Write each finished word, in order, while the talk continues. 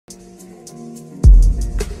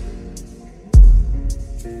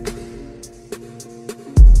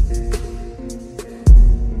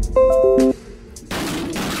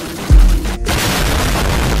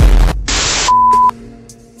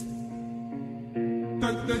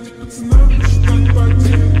Дайте пацанам считать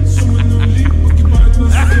потери. Суммы нули погибают на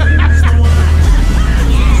сцене. Снова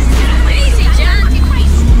Easy, John.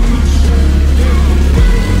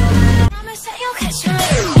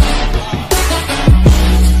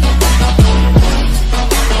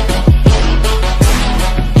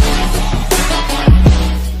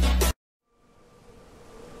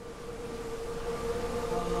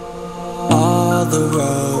 All the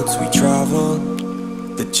roads we travel,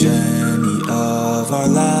 the journey of our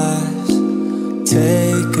lives.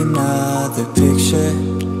 Take another picture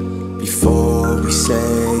before we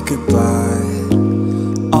say goodbye.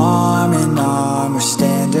 Arm in arm we're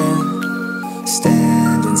standing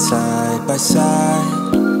side by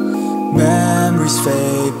side. Memories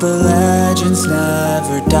fade but legends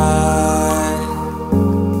never die.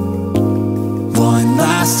 One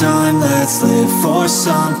last time, let's live for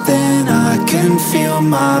something. I can feel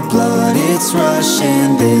my blood, it's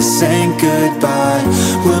rushing. This ain't goodbye,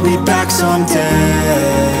 we'll be back someday.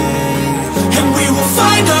 And we will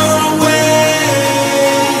find our own way,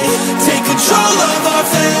 take control of our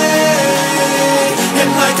fate. And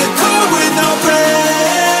like a car with no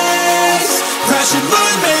brakes, crash and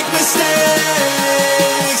learn, make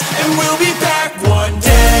mistakes. And we'll be back one day.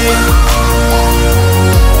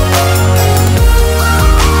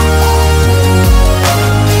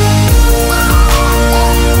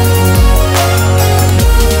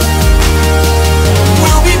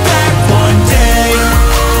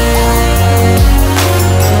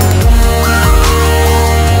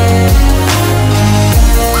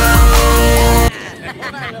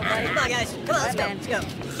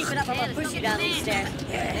 Push you down these stairs.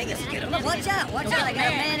 Watch out, I got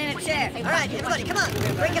a man in a chair. Alright, everybody, come on.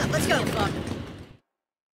 Break up, let's go.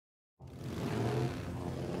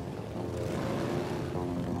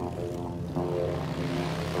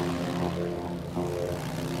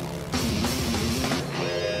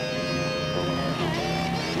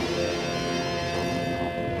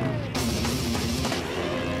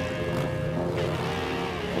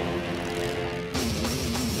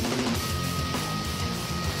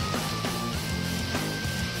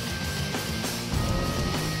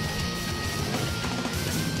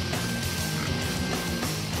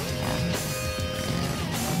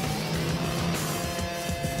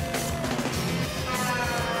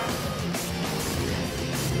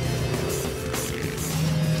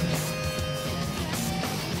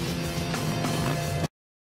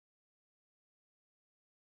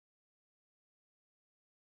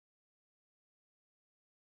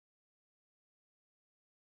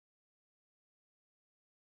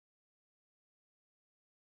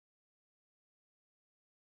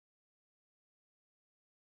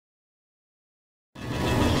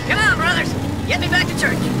 Come on, brothers! Get me back to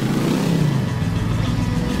church!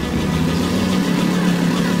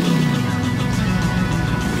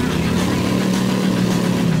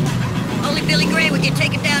 Only Billy Gray would get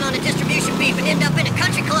taken down on a distribution beef and end up in a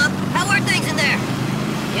country club. How are things in there?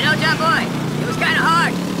 You know, John Boy, it was kind of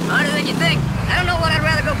hard. Harder than you think. I don't know what I'd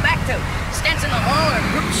rather go back to. Stents in the hall or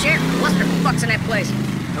group shared clusterfucks in that place.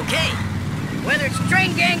 Okay. Whether it's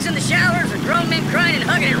train gangs in the showers or grown men crying and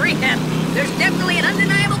hugging at rehab, there's definitely an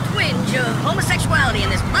undeniable twinge of homosexuality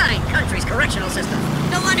in this fine country's correctional system.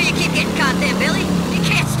 No wonder you keep getting caught then, Billy. You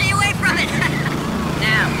can't stay away from it.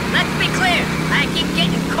 Now, let's be clear. I keep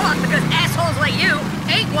getting caught because assholes like you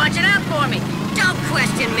ain't watching out for me. Don't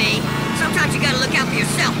question me. Sometimes you gotta look out for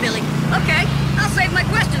yourself, Billy. Okay, I'll save my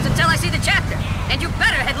questions until I see the chapter. And you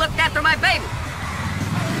better had looked after my baby.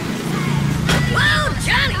 Whoa,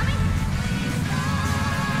 Johnny!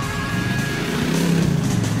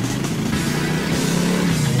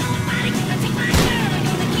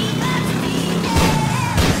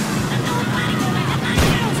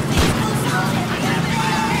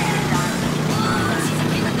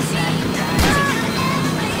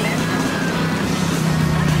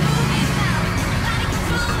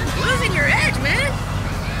 Losing your edge, man!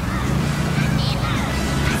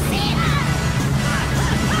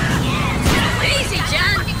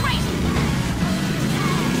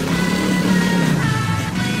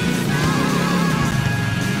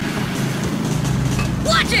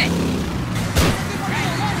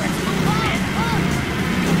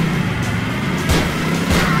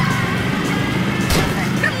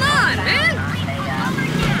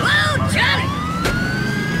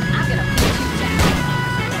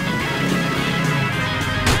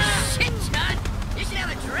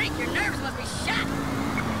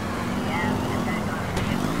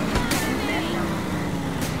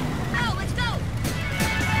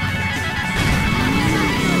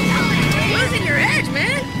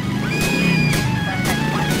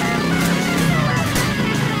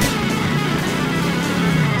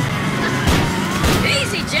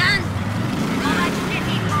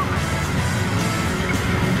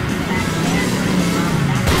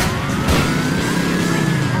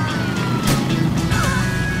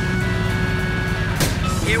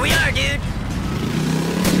 Here we are, dude.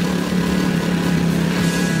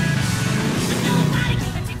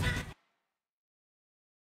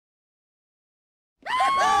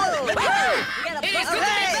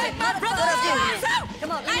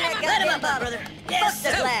 Come on, let him up, brother. Yes,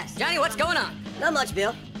 the glass. Johnny, what's going on? Not much,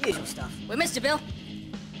 Bill. Usual stuff. We missed you, Bill.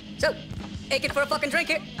 So, aching for a fucking drink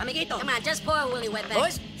here? Amiguito. Come on, just pour a Willy wet back.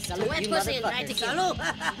 Boys? Salute, Wet you pussy and motherfuckers. right tequila.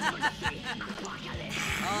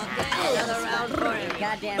 Okay, another round for him.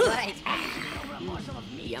 Goddamn right.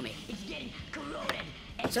 Yummy.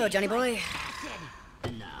 So, Johnny boy,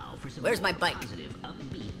 where's my bike?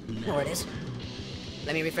 Know where it is.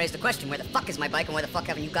 Let me rephrase the question. Where the fuck is my bike and where the fuck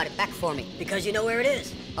haven't you got it back for me? Because you know where it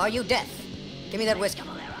is. Are you deaf? Give me that whiskey.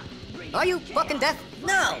 Are you fucking deaf?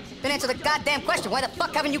 No. Then answer the goddamn question. Why the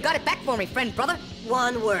fuck haven't you got it back for me, friend, brother?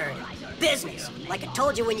 One word. Business. Like I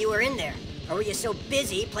told you when you were in there. Or were you so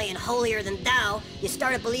busy playing holier than thou, you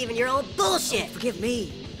started believing your own bullshit? Forgive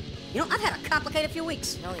me. You know, I've had a complicated few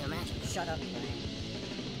weeks. No, you imagine. Shut up.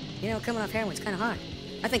 You know, coming off heroin's kind of hard.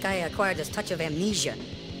 I think I acquired this touch of amnesia.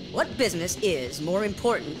 What business is more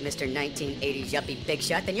important, Mr. 1980s yuppie big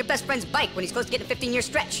shot, than your best friend's bike when he's close to getting a 15-year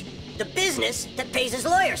stretch? The business that pays his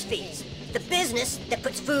lawyer's fees. The business that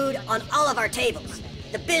puts food on all of our tables.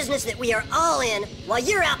 The business that we are all in while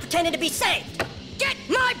you're out pretending to be saved. Get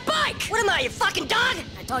my bike! What am I, your fucking dog?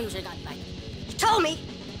 I told you you should have gotten back. You told me.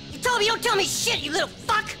 You told me. You don't tell me shit, you little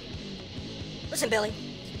fuck. Listen, Billy.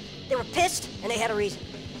 They were pissed and they had a reason.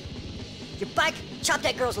 Your bike chopped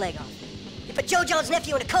that girl's leg off. You put Joe John's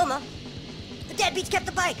nephew in a coma. The deadbeats kept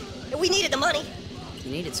the bike. And we needed the money.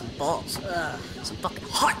 You needed some balls. Some fucking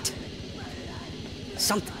heart.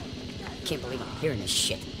 Something. I can't believe I'm hearing this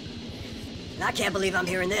shit. And I can't believe I'm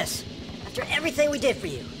hearing this. After everything we did for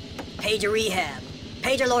you. Paid your rehab.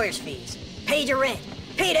 Paid your lawyer's fees. Paid your rent.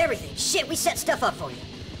 Paid everything. Shit, we set stuff up for you.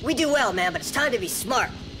 We do well, man, but it's time to be smart.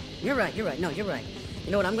 You're right, you're right. No, you're right. You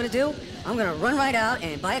know what I'm gonna do? I'm gonna run right out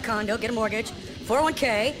and buy a condo, get a mortgage,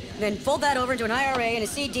 401k, then fold that over into an IRA and a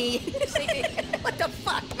CD. What the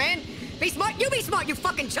fuck, man? Be smart? You be smart, you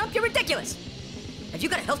fucking chump. You're ridiculous. Have you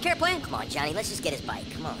got a healthcare plan? Come on, Johnny, let's just get his bike.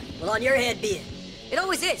 Come on. Well, on your head be it. It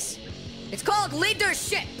always is. It's called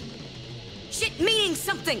leadership. Shit meaning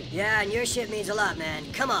something. Yeah, and your shit means a lot, man.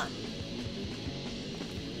 Come on.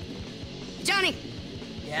 Johnny!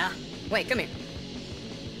 Yeah? Wait, come here.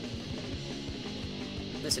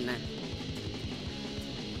 Listen, man.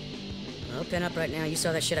 I'll pin up right now. You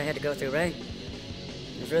saw that shit I had to go through, right?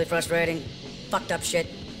 It was really frustrating. Fucked up shit.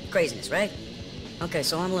 Craziness, right? Okay,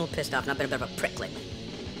 so I'm a little pissed off and I've been a bit of a prick lately.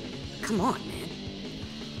 Come on, man.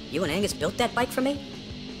 You and Angus built that bike for me?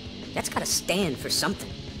 That's gotta stand for something.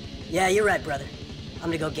 Yeah, you're right, brother. I'm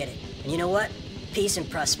gonna go get it. And you know what? Peace and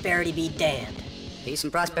prosperity be damned. Peace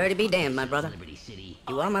and prosperity be damned, my brother.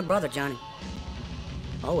 You are my brother, Johnny.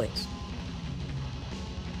 Always.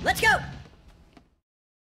 Let's go!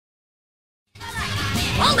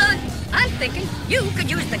 Hold on! I'm thinking you could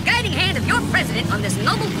use the guiding hand of your president on this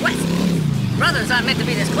noble quest. Brothers aren't meant to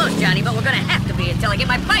be this close, Johnny, but we're gonna have to be until I get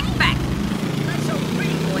my bike back. Not so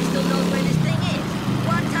pretty boy still knows where this thing is.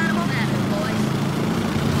 Guantanamo Island, boys.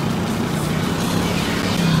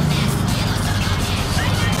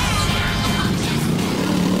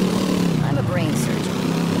 I'm a brain surgeon.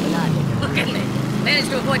 Not Look at me.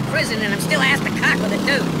 Managed to avoid prison and I'm still ass to cock with a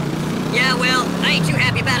dude. Yeah, well, I ain't too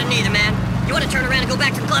happy about it neither, man. You want to turn around and go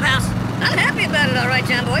back to the clubhouse? I'm happy about it, all right,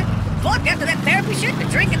 John boy. Fuck, after that therapy shit, the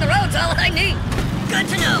drink and the road's all I need. Good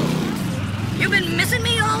to know. You've been missing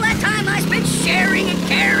me all that time I spent sharing and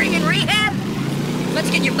caring in rehab?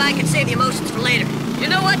 Let's get your bike and save the emotions for later.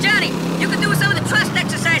 You know what, Johnny? You can do some of the trust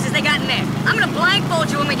exercises they got in there. I'm gonna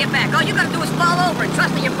blindfold you when we get back. All you gotta do is fall over and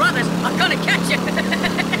trust that your brothers are gonna catch you.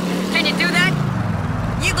 Can you do that?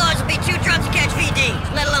 You boys will be too drunk to catch VD,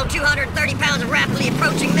 let alone 230 pounds of rapidly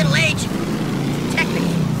approaching middle age.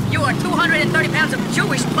 Technically, you are 230 pounds of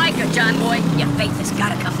Jewish biker, John boy. Your faith has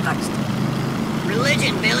gotta come first.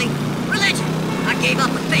 Religion, Billy. Religion. I gave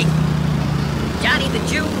up with faith. Johnny the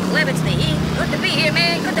Jew, Klevitz the he. Good to be here,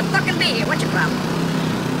 man. Good to fucking be here. What's your problem?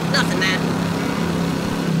 Nothing, man.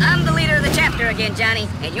 I'm the leader of the chapter again, Johnny,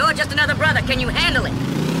 and you're just another brother. Can you handle it?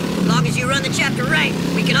 As long as you run the chapter right,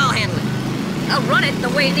 we can all handle it. I'll run it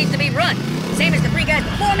the way it needs to be run. Same as the three guys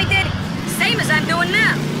before me did, same as I'm doing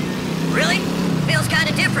now. Really? Feels kind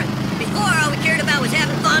of different. Before, all we cared about was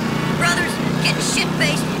having fun, brothers, getting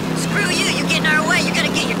shit-faced. Screw you, you get in our way, you're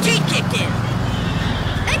gonna get your teeth kicked in.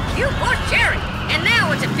 Thank you for sharing. And now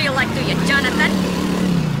what's it feel like to you, Jonathan?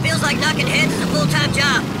 Feels like knocking heads is a full-time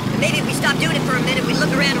job. Maybe if we stopped doing it for a minute, we'd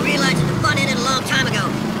look around and realize that the fun ended a long time ago.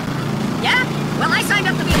 Yeah? Well, I signed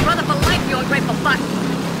up to be a brother for life, you ungrateful fuck.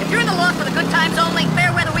 If you're in the law for the good times only,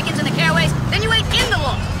 fair weather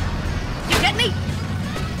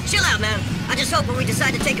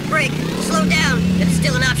decide to take a break, slow down, then it's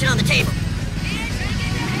still an option on the table.